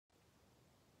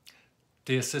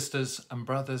Dear sisters and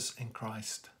brothers in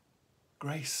Christ,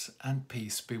 grace and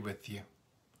peace be with you.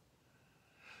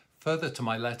 Further to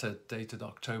my letter dated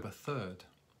October 3rd,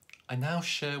 I now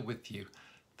share with you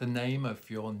the name of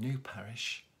your new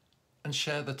parish and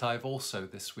share that I've also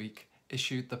this week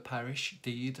issued the parish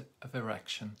deed of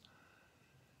erection.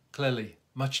 Clearly,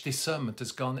 much discernment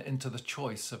has gone into the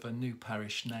choice of a new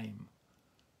parish name.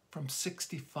 From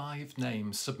 65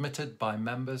 names submitted by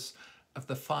members of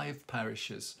the 5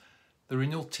 parishes, the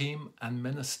renewal team and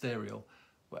ministerial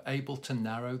were able to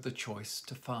narrow the choice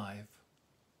to 5.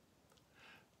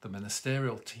 The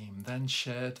ministerial team then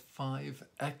shared 5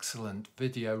 excellent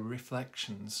video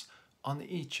reflections on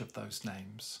each of those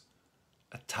names.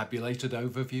 A tabulated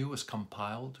overview was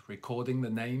compiled, recording the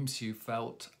names you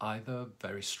felt either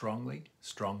very strongly,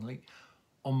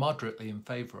 or moderately in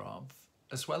favour of,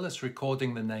 as well as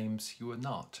recording the names you were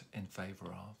not in favour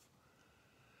of.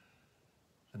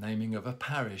 The naming of a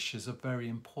parish is a very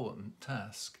important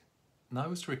task, and I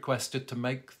was requested to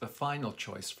make the final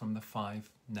choice from the 5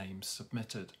 names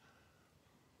submitted.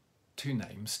 2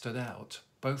 names stood out,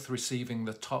 both receiving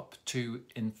the top 2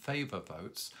 in favour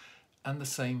votes and the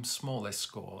same smallest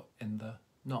score in the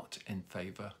not in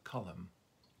favour column.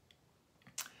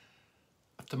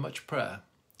 After much prayer,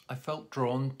 I felt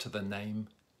drawn to the name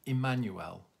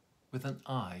Emmanuel with an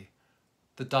I,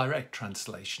 the direct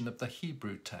translation of the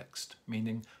Hebrew text,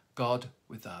 meaning God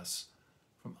with us,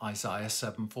 from Isaiah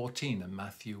 7:14 and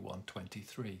Matthew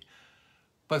 1:23.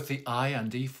 Both the I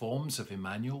and E forms of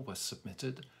Emmanuel were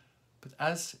submitted, but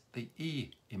as the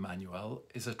E Emmanuel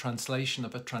is a translation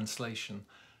of a translation,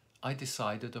 I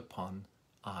decided upon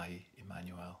I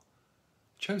Emmanuel.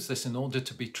 Chose this in order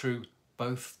to be true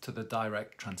both to the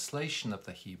direct translation of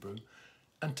the Hebrew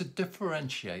and to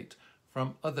differentiate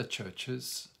from other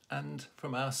churches and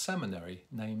from our seminary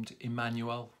named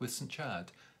Emmanuel with St.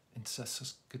 Chad in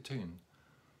Saskatoon.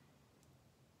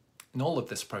 In all of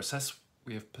this process,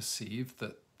 we have perceived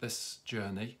that this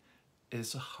journey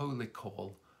is a holy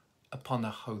call upon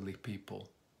a holy people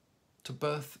to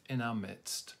birth in our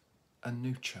midst a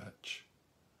new church.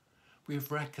 We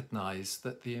have recognized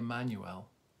that the Emmanuel,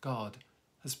 God,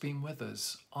 has been with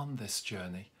us on this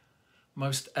journey,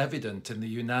 most evident in the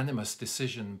unanimous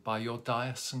decision by your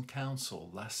diocesan council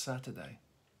last Saturday.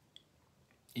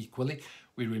 Equally,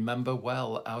 we remember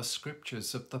well our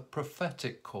scriptures of the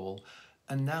prophetic call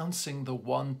announcing the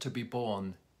one to be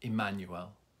born,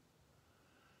 Emmanuel.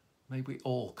 May we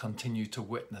all continue to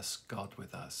witness God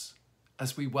with us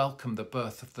as we welcome the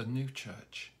birth of the new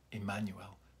church,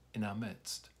 Emmanuel, in our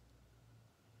midst.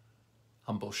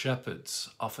 Humble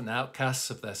shepherds, often outcasts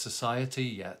of their society,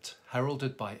 yet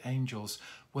heralded by angels,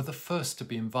 were the first to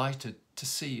be invited to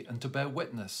see and to bear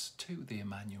witness to the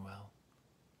Emmanuel.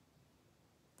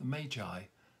 The Magi,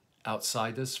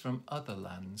 outsiders from other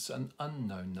lands, an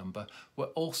unknown number, were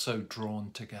also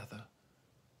drawn together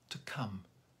to come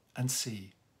and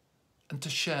see and to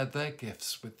share their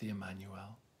gifts with the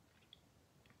Emmanuel.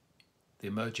 The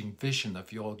emerging vision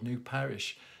of your new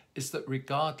parish is that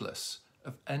regardless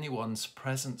of anyone's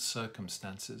present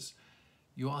circumstances,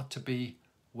 you are to be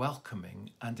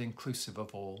welcoming and inclusive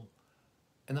of all,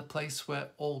 in a place where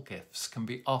all gifts can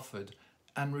be offered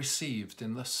and received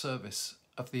in the service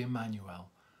of the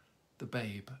Emmanuel, the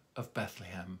babe of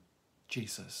Bethlehem,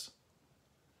 Jesus.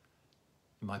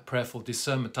 In my prayerful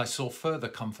discernment, I saw further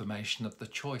confirmation of the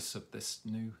choice of this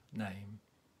new name.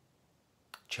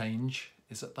 Change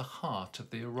is at the heart of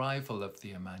the arrival of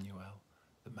the Emmanuel.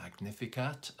 The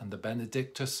Magnificat and the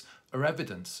Benedictus are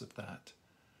evidence of that.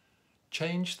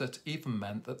 Change that even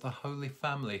meant that the Holy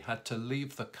Family had to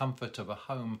leave the comfort of a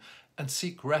home and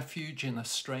seek refuge in a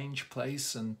strange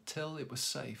place until it was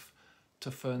safe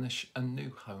to furnish a new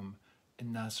home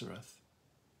in Nazareth.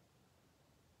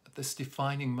 At this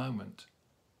defining moment,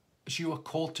 as you are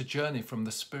called to journey from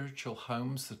the spiritual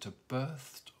homes that have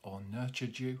birthed or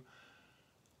nurtured you,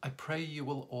 I pray you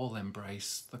will all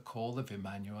embrace the call of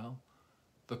Emmanuel,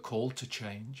 the call to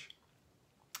change,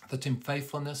 that in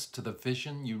faithfulness to the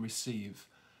vision you receive,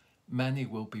 many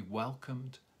will be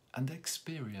welcomed and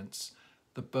experience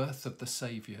the birth of the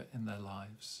Saviour in their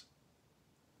lives.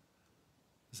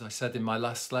 As I said in my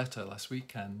last letter last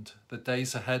weekend, the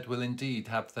days ahead will indeed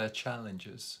have their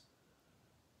challenges.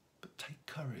 But take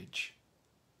courage.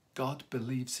 God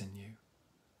believes in you,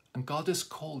 and God has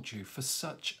called you for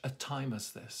such a time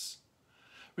as this.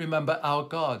 Remember, our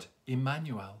God,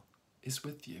 Emmanuel, is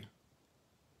with you.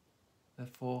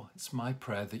 Therefore, it's my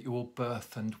prayer that you will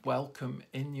birth and welcome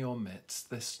in your midst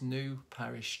this new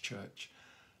parish church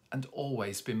and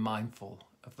always be mindful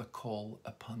of the call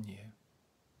upon you.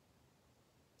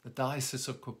 The Diocese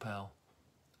of Coupel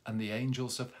and the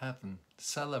angels of heaven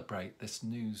celebrate this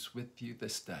news with you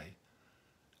this day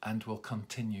and will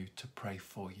continue to pray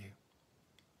for you.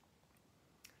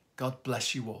 God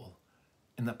bless you all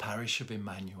in the parish of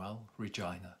Emmanuel,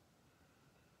 Regina.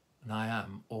 And I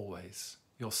am always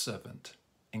your servant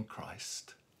in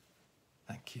Christ.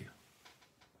 Thank you.